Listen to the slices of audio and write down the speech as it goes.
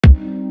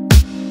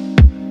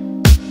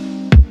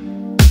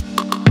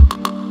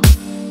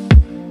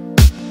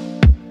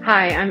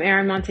Hi, I'm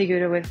Erin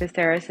Monteguda with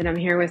Viseris, and I'm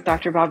here with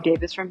Dr. Bob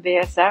Davis from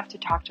BASF to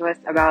talk to us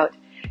about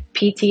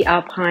PT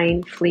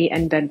Alpine, Flea,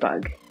 and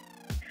Bedbug.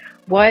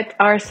 What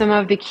are some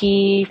of the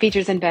key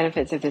features and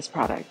benefits of this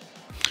product?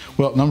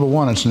 Well, number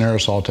one, it's an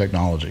aerosol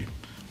technology.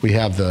 We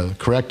have the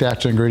correct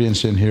active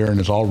ingredients in here and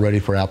it's all ready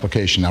for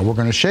application. Now we're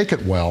going to shake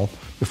it well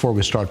before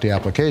we start the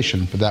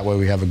application, but that way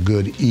we have a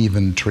good,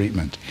 even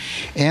treatment.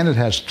 And it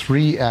has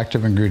 3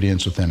 active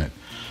ingredients within it.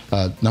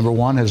 Number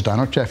one has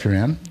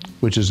dinotefuran,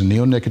 which is a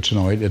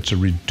neonicotinoid. It's a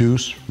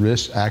reduced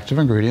risk active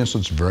ingredient, so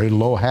it's very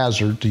low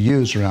hazard to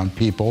use around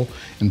people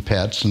and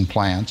pets and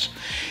plants.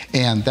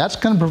 And that's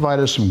going to provide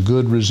us some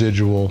good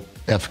residual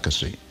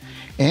efficacy.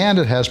 And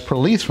it has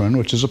perlethrin,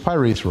 which is a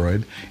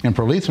pyrethroid, and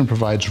perlethrin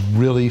provides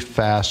really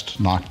fast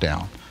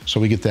knockdown. So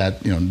we get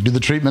that, do the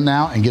treatment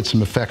now and get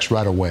some effects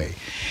right away.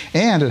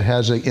 And it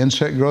has an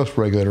insect growth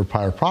regulator,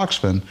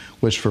 pyriproxyfen,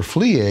 which for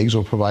flea eggs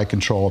will provide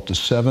control up to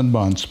 7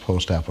 months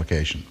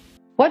post-application.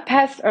 What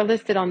pests are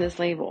listed on this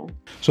label?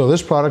 So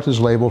this product is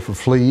labeled for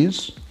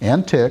fleas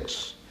and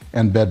ticks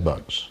and bed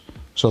bugs.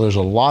 So there's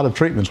a lot of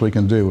treatments we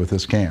can do with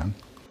this can.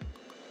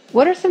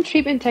 What are some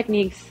treatment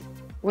techniques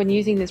when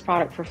using this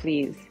product for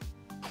fleas?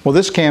 Well,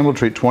 this can will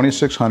treat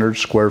 2,600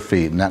 square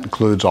feet, and that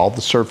includes all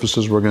the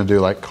surfaces we're going to do,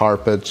 like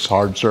carpets,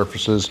 hard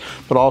surfaces,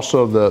 but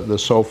also the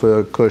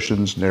sofa,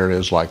 cushions, and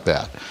areas like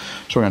that.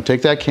 So we're going to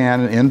take that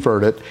can and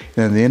invert it, and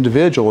then the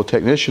individual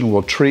technician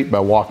will treat by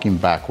walking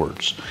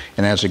backwards.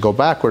 And as they go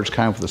backwards,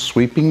 kind of with a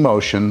sweeping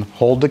motion,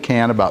 hold the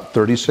can about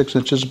 36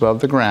 inches above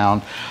the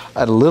ground,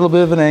 at a little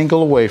bit of an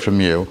angle away from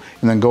you,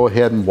 and then go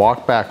ahead and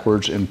walk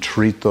backwards and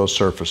treat those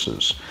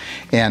surfaces.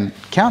 And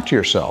count to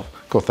yourself.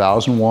 Go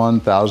 1,001,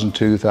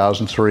 1,002,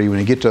 1,003. When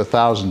you get to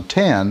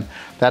 1,010,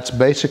 that's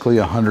basically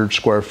 100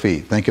 square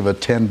feet. Think of a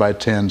 10 by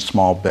 10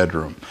 small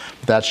bedroom.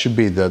 That should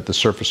be the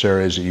surface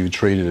areas that you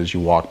treated as you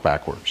walk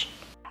backwards.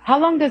 How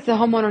long does the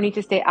homeowner need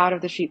to stay out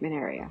of the treatment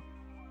area?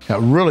 A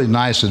really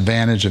nice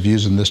advantage of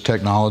using this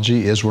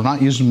technology is we're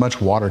not using much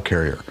water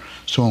carrier.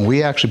 So when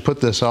we actually put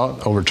this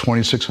out over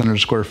 2,600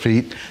 square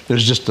feet,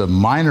 there's just a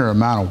minor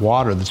amount of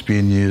water that's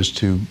being used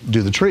to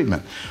do the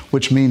treatment,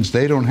 which means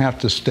they don't have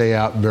to stay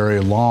out very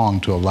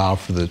long to allow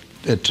for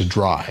it to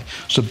dry.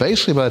 So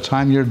basically by the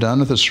time you're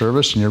done with the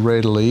service and you're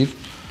ready to leave,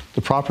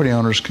 the property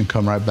owners can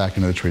come right back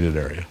into the treated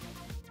area.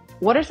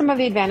 What are some of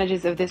the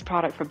advantages of this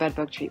product for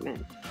bedbug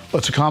treatment? Well,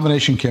 it's a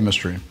combination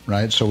chemistry,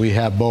 right? So we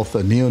have both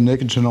a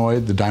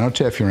neonicotinoid, the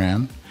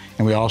dinotefuran,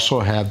 and we also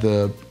have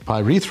the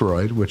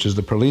pyrethroid, which is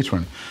the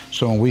perlethrin.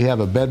 So when we have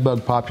a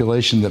bedbug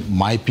population that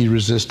might be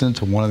resistant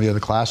to one of the other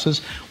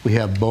classes, we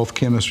have both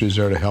chemistries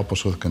there to help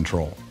us with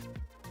control.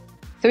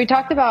 So we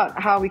talked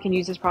about how we can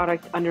use this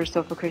product under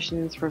sofa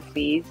cushions for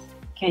fleas.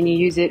 Can you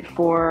use it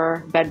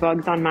for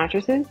bedbugs on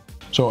mattresses?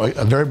 So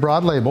a very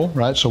broad label,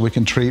 right? So we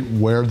can treat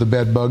where the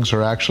bed bugs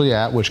are actually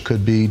at, which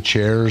could be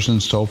chairs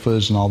and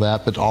sofas and all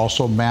that, but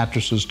also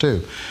mattresses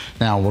too.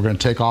 Now we're going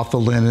to take off the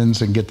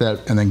linens and get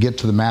that, and then get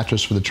to the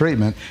mattress for the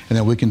treatment, and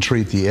then we can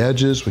treat the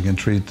edges, we can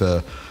treat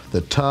the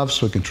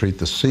tufts, we can treat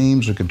the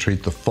seams, we can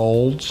treat the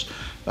folds,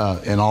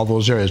 in all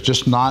those areas.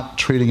 Just not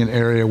treating an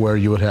area where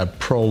you would have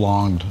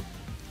prolonged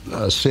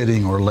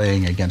sitting or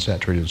laying against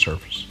that treated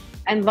surface.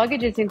 And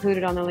luggage is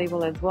included on the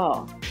label as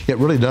well. It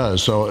really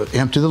does. So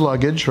empty the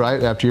luggage,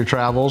 right, after your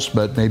travels,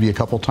 but maybe a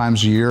couple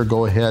times a year,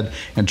 go ahead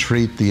and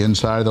treat the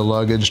inside of the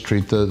luggage,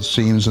 treat the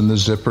seams and the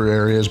zipper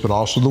areas, but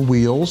also the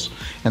wheels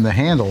and the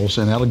handles,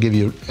 and that'll give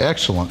you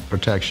excellent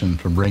protection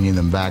from bringing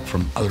them back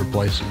from other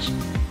places.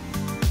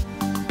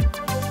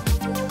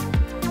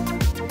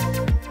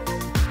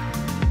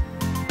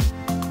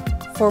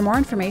 For more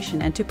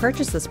information and to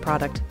purchase this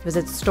product,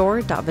 visit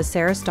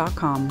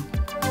store.viseris.com.